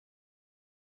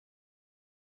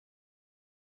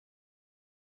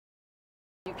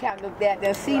Count up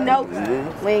that C notes.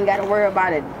 We ain't gotta worry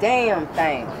about a damn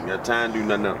thing. You got time to do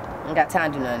nothing else. Ain't got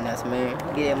time to do nothing else, man.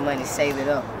 Get that money, save it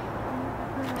up.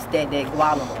 It's that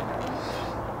guala.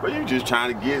 But you just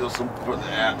trying to get us some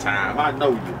time. I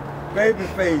know you.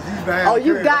 Babyface, he's behind. Oh,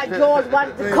 you got George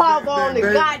watching the carver on the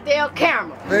goddamn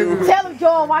camera. Tell him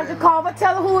George watching the carver.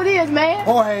 Tell him who it is, man.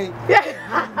 Jorge.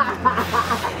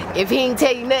 If he ain't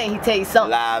tell you nothing, he tell you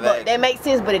something. Live but action. That makes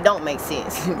sense, but it don't make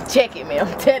sense. Check it, man.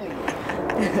 I'm telling you.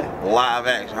 Live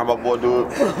action. How about boy do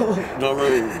it? No,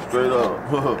 really, straight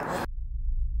up.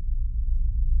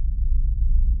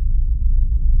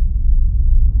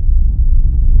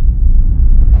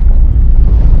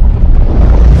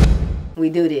 We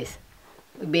do this.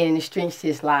 We've been in the streets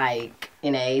since like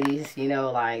in the 80s, you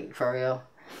know, like for real.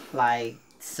 Like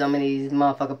some of these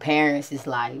motherfucker parents is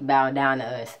like bowing down to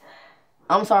us.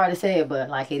 I'm sorry to say it, but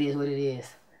like it is what it is.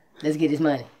 Let's get this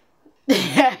money.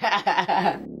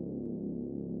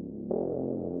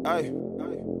 Ay,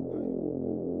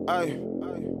 ay,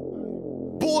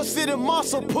 bullshit and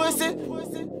muscle pussy.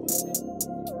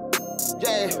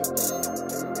 Yeah.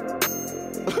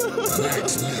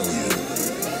 Next million.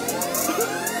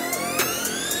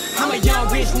 I'm a young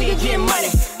rich nigga getting money.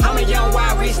 I'm a young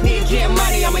wild rich nigga getting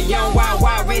money. I'm a young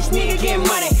wild rich nigga getting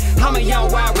money. I'm a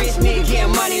young wild rich nigga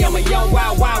getting money. I'm a young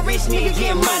wild rich nigga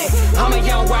getting money. I'm a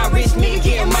young wild rich nigga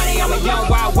getting money. I'm a young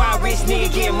wild rich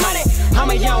nigga getting money. I'm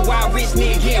a young wild rich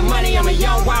nigga getting money. I'm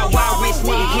a young wild rich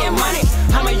nigga getting money.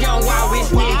 I'm a young wild rich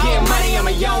nigga getting money. I'm a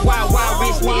young wild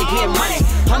rich nigga getting money.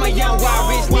 I'm a young wild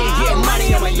rich nigga getting money.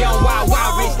 I'm a young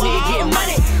wild rich nigga getting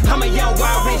money. I'm a young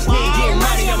wild rich nigga getting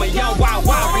money. I'm a young wild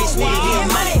rich nigga getting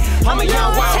money. I'm a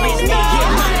young wild rich nigga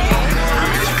getting money.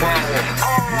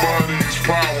 Money is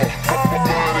power.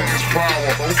 Money is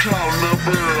power. Don't count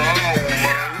number at all,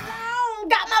 man.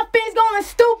 Got my fins going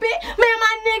stupid. Man,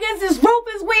 my niggas is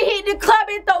ruthless. We hit the club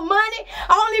and throw money.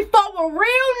 Only for a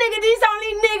real nigga. These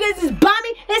only niggas is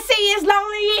bummy. And see it's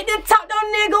lonely. Hit the talk,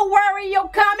 don't nigga worry, you're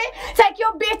coming. Take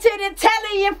your bitch to the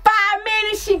telly in 5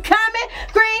 minutes, she coming.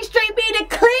 Green Street be the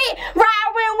clique.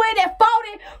 Ride around with that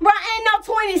 40. Riding on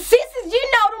 26s. You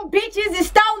know them bitches is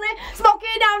stolen.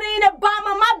 Smoking on in the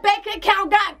bomber. My bank account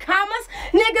got commas.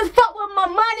 Niggas fuck with my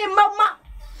money,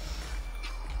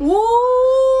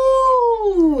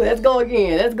 Woo! Let's go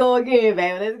again. Let's go again,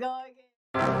 baby. Let's go again.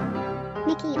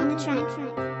 Mickey on the track.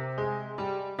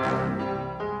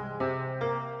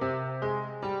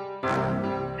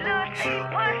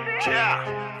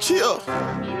 Chill.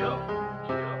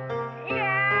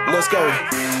 Let's go.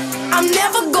 I'm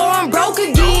never going broke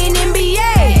again,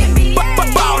 NBA.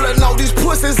 Ballin' on these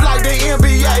pussies like the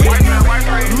NBA.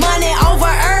 Money over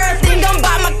everything, don't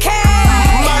buy my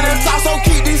cash. Money talk, so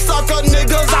keep these sucker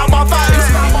niggas out my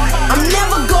face. I'm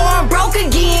never going broke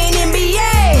again,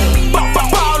 NBA.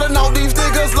 Ballin' on these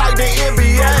niggas like the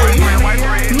NBA.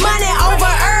 Money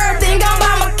over everything, don't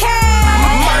buy my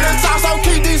cash. Money talk, so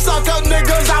keep these sucker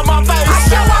niggas out my face. I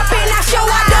show up and I show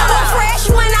out double fresh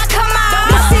when I come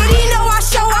out. My city know I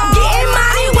show up getting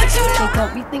money. What you know?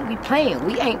 We think we playing.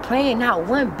 We ain't playing not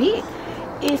one bit.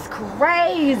 It's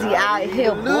crazy out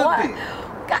here, boy.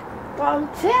 God, bro, I'm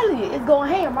telling you, it's going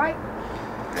ham, right?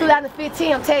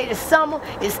 2015, I'm telling you, this summer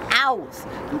is ours.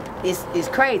 It's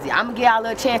crazy. I'm gonna give y'all a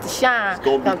little chance to shine. It's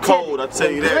gonna be cold, I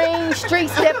tell you that. Green Street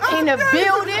step in the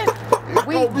building.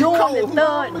 We doing the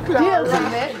third building,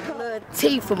 man. Little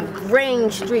T from Green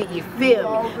Street, you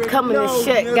feel me? Coming to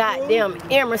shut goddamn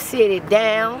Emerald City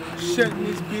down. Shutting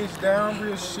this bitch down,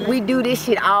 real shit. We do this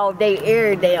shit all day,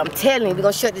 every day. I'm telling you, we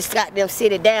gonna shut this goddamn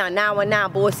city down.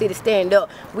 919 Boy City, stand up.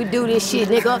 We do this shit,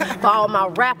 nigga, for all my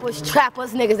rappers,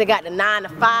 trappers, niggas that got the 9 to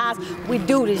 5s. We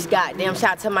do this goddamn.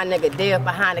 Shout out to my nigga Dale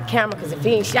behind the camera, cause if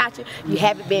he ain't shot you, you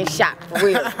haven't been shot, for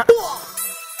real.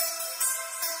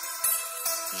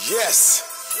 Yes.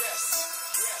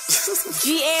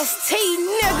 GST,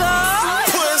 nigga.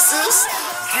 Pussies.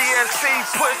 GST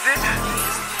pussy.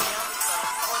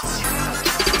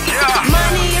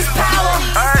 Money is power.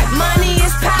 Money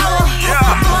is power.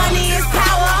 Money is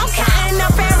power. I'm counting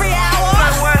up every hour.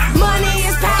 Money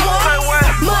is power.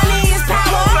 Money is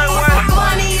power.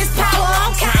 Money is power.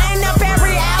 I'm counting up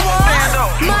every hour.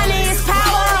 Money is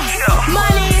power.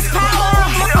 Money is power.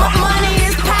 Money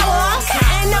is power. I'm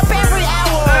counting up every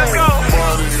hour.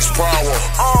 Money is power.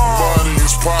 Money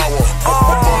is power.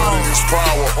 Money is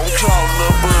power. Don't count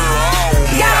number at all,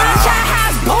 man.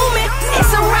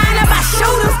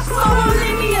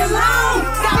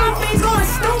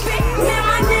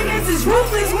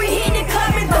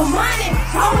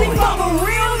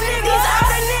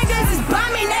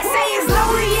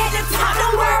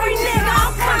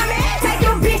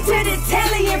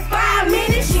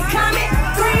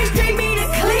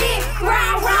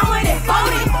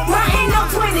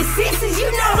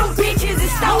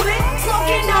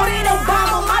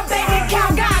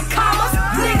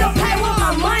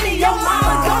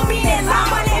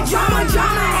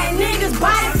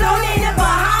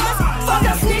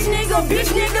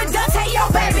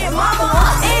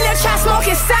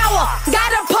 smoking sour.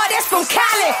 Got a part that's from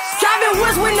Cali. Driving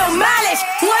woods with no mileage.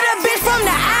 What a bitch from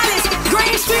the islands.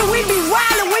 Green Street, we be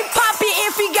wildin'. We pop it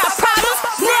if we got problems.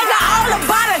 Nigga, all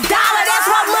about $1. That's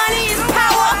why money is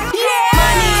power. Yeah.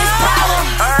 Money is power.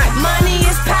 Money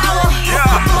is power.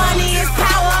 Money is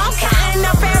power. I'm counting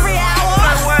up every hour.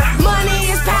 Money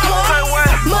is power.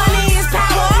 Money is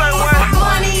power.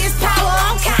 Money is power.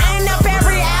 I'm counting up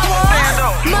every hour.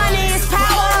 Money is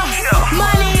power.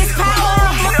 Money is power.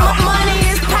 Money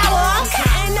is power. I'm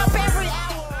counting up every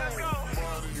hour.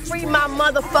 Free my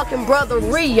motherfucking brother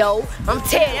Rio. I'm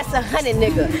telling that's 100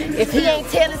 nigga. If he ain't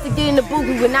tell us to get in the booth,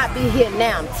 we would not be here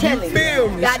now. I'm telling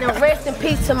you. God done rest in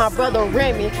peace to my brother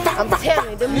Remy. I'm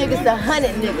telling you, them niggas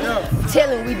 100 niggas. I'm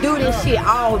telling you, we do this shit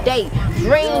all day.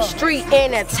 Dream Street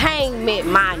Entertainment,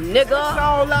 my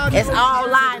nigga. That's all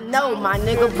I know, my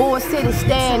nigga. Bull City,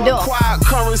 stand up. Quiet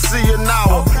currency an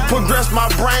hour. Progress my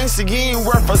brain so you ain't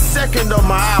worth a second of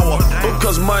my hour.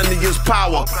 Because money is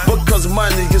power. Because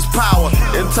money is power.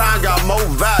 And time got more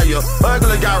value.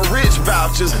 Ugly got rich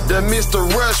vouchers. That Mr.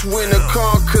 Rush when it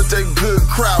come cause they good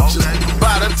crouches.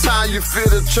 By the time you feel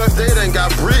the truck, they done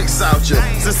got bricks out you.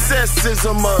 Success is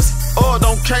a must. Or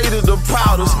don't cater to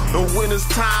powders. And when it's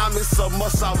time, it's a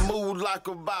must. I move like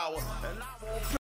a bower.